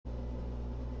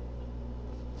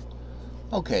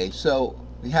Okay, so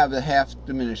we have the half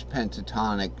diminished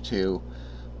pentatonic too,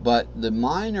 but the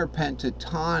minor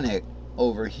pentatonic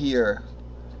over here,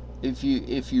 if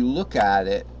you look at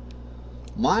it,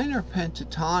 minor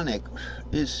pentatonic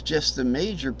is just the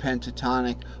major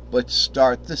pentatonic, but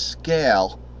start the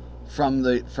scale from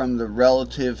the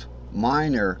relative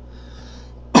minor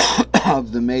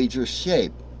of the major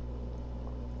shape.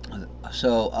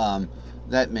 So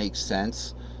that makes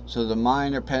sense. So the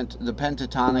minor the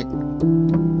pentatonic.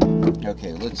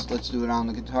 Okay, let's do it on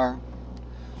the guitar.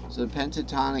 So the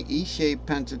pentatonic, E-shaped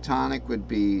pentatonic would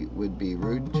be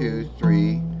root 2,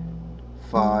 3,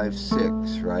 5,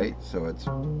 6, right? So it's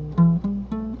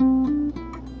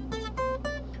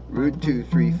root 2,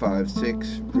 3, 5,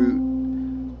 6,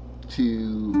 root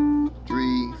 2,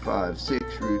 3, 5,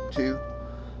 6, root 2.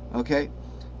 Okay,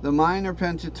 the minor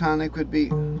pentatonic would be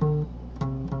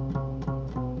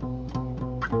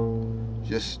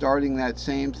just starting that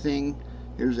same thing.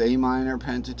 Here's A minor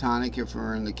pentatonic if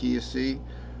we're in the key of C.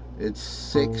 It's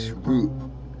 6 root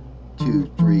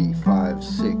 2, 3, 5,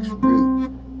 6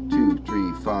 root 2,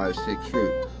 3, 5, 6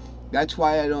 root. That's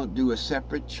why I don't do a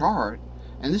separate chart.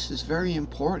 And this is very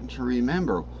important to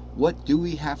remember. What do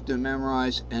we have to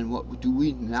memorize and what do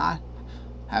we not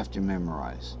have to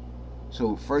memorize?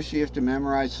 So first you have to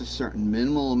memorize a certain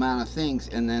minimal amount of things,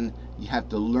 and then you have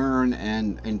to learn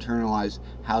and internalize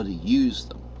how to use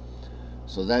them.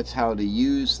 So that's how to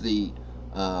use the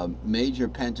major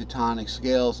pentatonic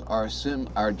scales are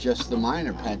just the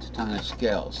minor pentatonic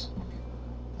scales.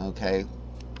 Okay.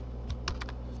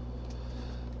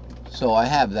 So I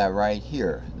have that right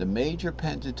here. The major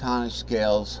pentatonic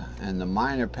scales and the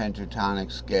minor pentatonic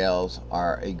scales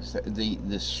are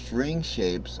the string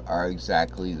shapes are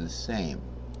exactly the same.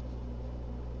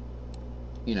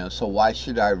 You know, so why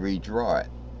should I redraw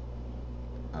it?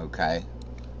 Okay,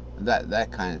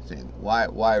 that kind of thing. Why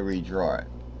redraw it?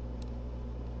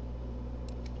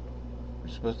 We're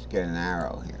supposed to get an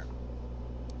arrow here.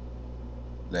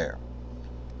 There.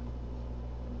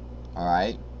 All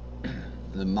right.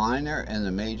 The minor and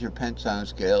the major pentatonic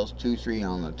scales, 2, 3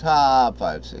 on the top,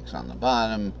 5, 6 on the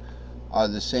bottom, are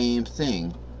the same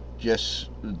thing. Just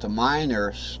the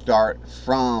minor start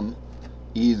from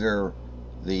either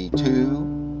the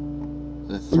 2,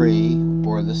 the 3,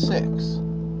 or the 6.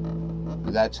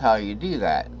 That's how you do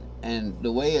that. And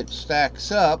the way it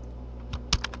stacks up,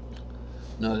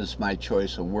 notice my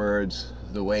choice of words,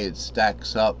 the way it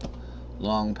stacks up,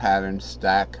 long pattern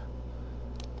stack,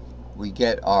 we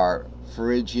get our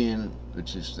Phrygian,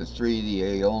 which is the 3, the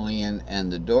Aeolian,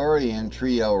 and the Dorian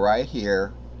trio right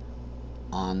here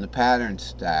on the pattern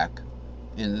stack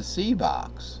in the C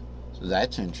box. So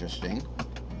that's interesting.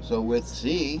 So with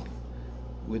C,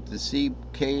 with the C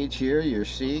cage here, your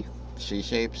C,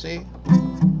 C-shaped C,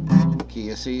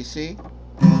 key of C, C,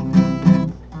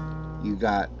 you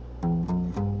got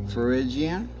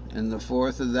Phrygian, and the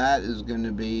fourth of that is going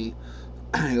to be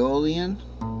Aeolian.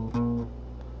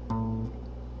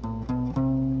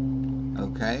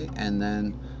 Okay, and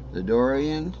then the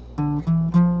Dorian,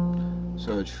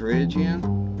 so it's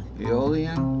Phrygian,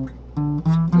 Aeolian,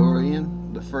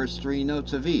 Dorian, the first 3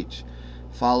 notes of each.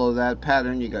 Follow that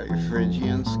pattern, you got your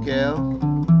Phrygian scale,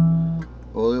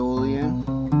 Aeolian,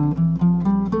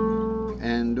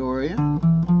 and Dorian.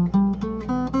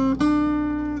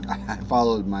 I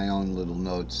followed my own little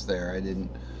notes there. I didn't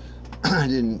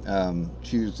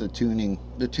choose the tuning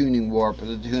warp or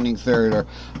the tuning third, or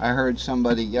I heard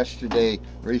somebody yesterday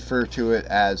refer to it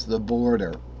as the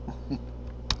border.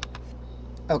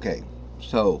 Okay,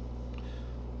 so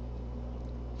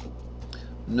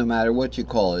no matter what you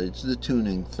call it, it's the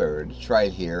tuning third. It's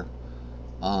right here.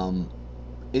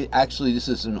 Actually, this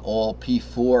is an all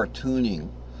P4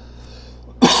 tuning.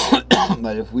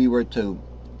 But if we were to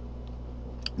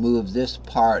move this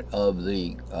part of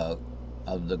the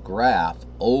graph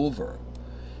over,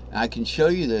 and I can show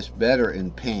you this better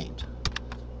in Paint.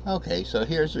 Okay, so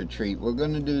here's a treat. We're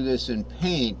going to do this in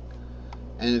Paint,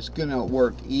 and it's going to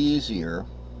work easier.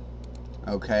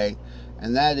 Okay,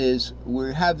 and that is,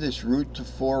 we have this root to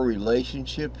 4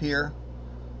 relationship here.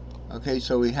 Okay,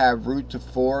 so we have root to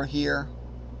 4 here.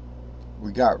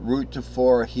 We got root to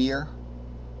 4 here.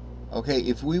 Okay,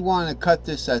 if we want to cut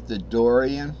this at the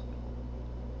Dorian,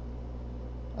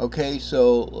 okay,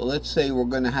 so let's say we're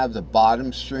going to have the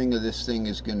bottom string of this thing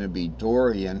is going to be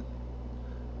Dorian,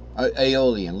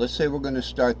 Aeolian. Let's say we're going to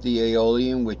start the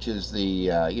Aeolian, which is the,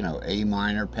 you know, A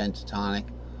minor pentatonic.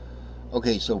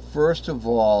 Okay, so first of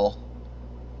all,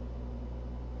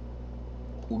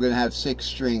 we're going to have 6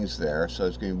 strings there. So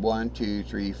it's going to be 1, 2,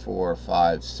 3, 4,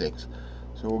 5, 6.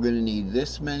 So we're going to need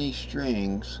this many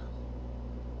strings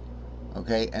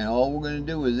Okay, and all we're going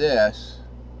to do with this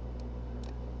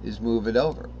is move it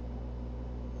over.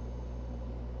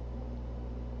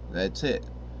 That's it.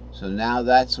 So now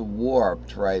that's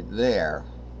warped right there.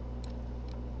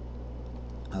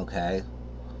 Okay,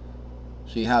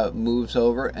 see how it moves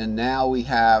over, and now we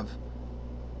have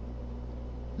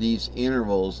these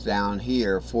intervals down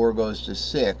here. 4 goes to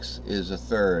 6 is a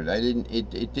third.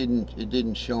 It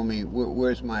didn't show me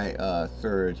where's my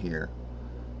third here.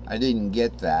 I didn't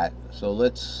get that, so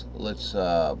let's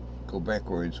go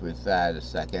backwards with that a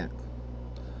second.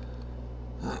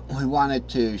 We wanted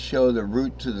to show the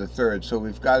root to the third, so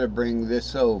we've got to bring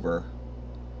this over.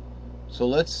 So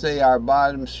let's say our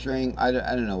bottom string, I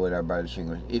don't know what our bottom string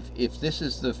was. If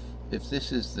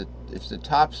the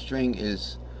top string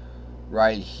is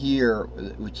right here,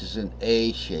 which is an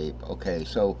A shape, okay,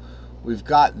 so we've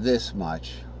got this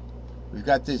much. We've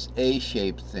got this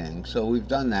A-shaped thing, so we've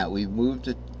done that. We've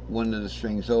moved one of the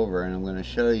strings over, and I'm going to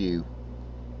show you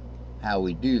how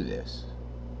we do this.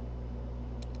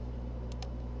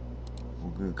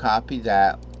 We're going to copy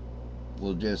that.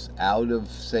 We'll just out of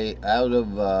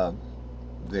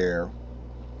there,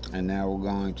 and now we're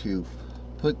going to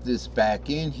put this back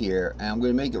in here, and I'm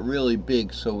going to make it really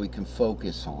big so we can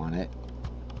focus on it.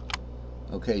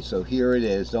 Okay, so here it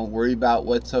is. Don't worry about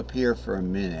what's up here for a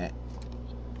minute.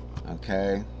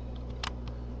 Okay,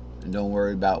 and don't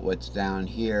worry about what's down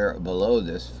here below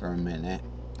this for a minute.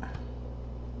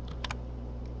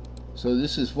 So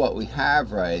this is what we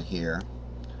have right here.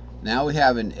 Now we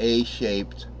have an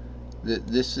A-shaped.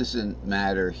 This doesn't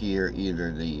matter here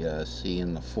either, the C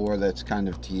and the 4. That's kind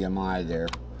of TMI there.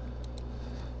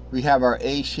 We have our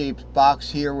A-shaped box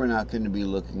here. We're not going to be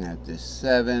looking at this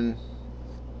 7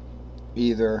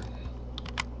 either.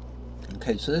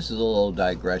 Okay, so this is a little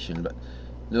digression, but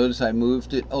notice I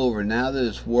moved it over. Now that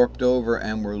it's warped over,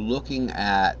 and we're looking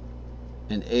at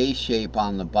an A shape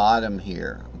on the bottom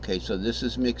here. Okay, so this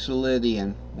is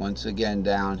Mixolydian once again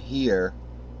down here.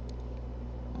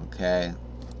 Okay,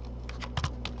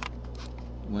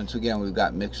 once again we've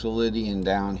got Mixolydian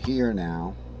down here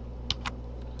now.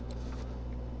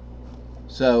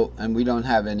 So, and we don't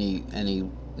have any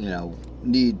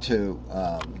need to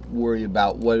worry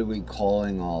about what are we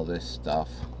calling all this stuff.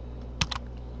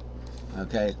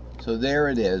 Okay, so there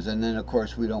it is, and then of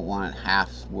course we don't want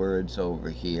half words over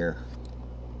here.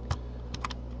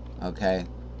 Okay,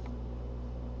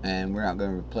 and we're not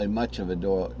going to play much of a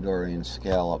Dorian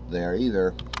scale up there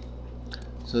either.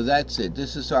 So that's it.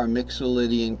 This is our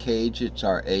Mixolydian cage. It's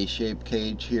our A-shaped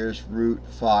cage. Here's root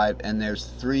 5, and there's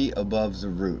 3 above the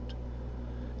root.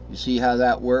 You see how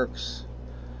that works?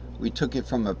 We took it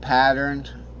from a pattern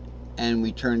and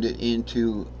we turned it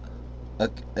into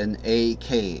an A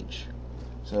cage.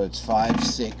 So it's 5,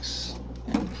 6,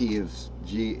 and key of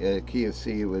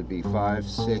C would be 5,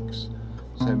 6,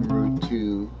 7 root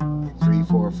 2, 3,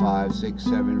 4, 5, 6,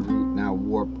 7 root. Now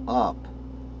warp up.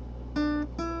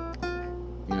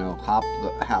 You know, hop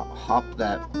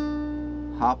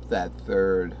that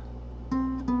third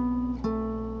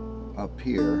up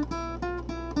here.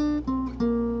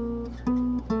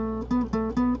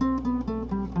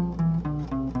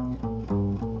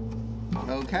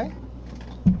 Okay,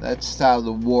 that's how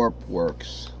the warp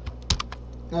works.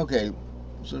 Okay,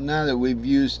 so now that we've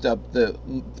used up the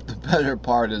better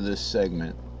part of this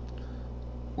segment,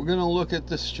 we're going to look at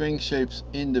the string shapes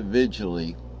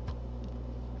individually.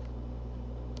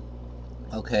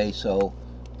 Okay, so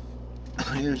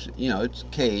here's, it's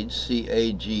cage,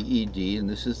 C-A-G-E-D, and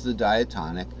this is the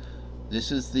diatonic.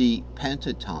 This is the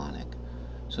pentatonic.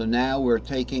 So now we're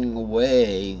taking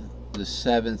away the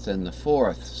 7th and the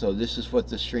 4th. So this is what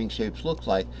the string shapes look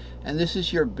like. And this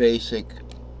is your basic,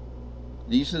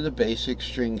 these are the basic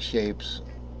string shapes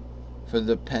for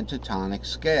the pentatonic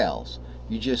scales.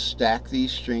 You just stack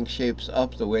these string shapes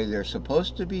up the way they're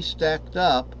supposed to be stacked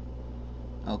up.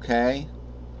 Okay?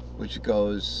 Which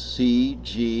goes C,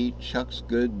 G, Chuck's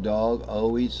good dog,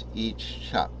 always eats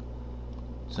Chuck.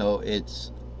 So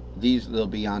it's, they'll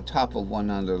be on top of one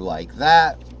another like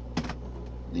that.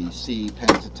 The C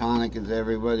pentatonic, as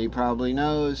everybody probably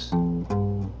knows.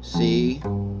 C,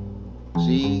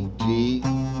 G, D,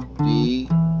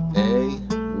 A,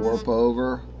 warp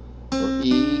over, or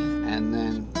E, and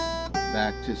then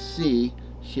back to C,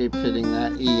 shape fitting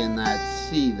that E and that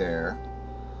C there.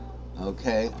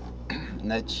 Okay,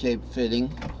 and that's shape fitting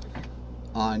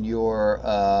on your,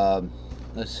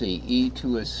 let's see, E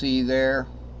to a C there.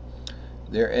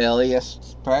 They're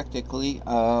aliased practically.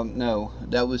 No,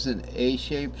 that was an A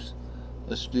shapes.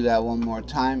 Let's do that one more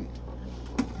time.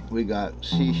 We got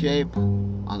C shape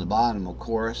on the bottom, of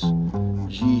course,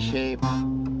 G shape,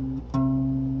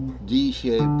 D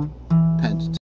shape, pentatonic.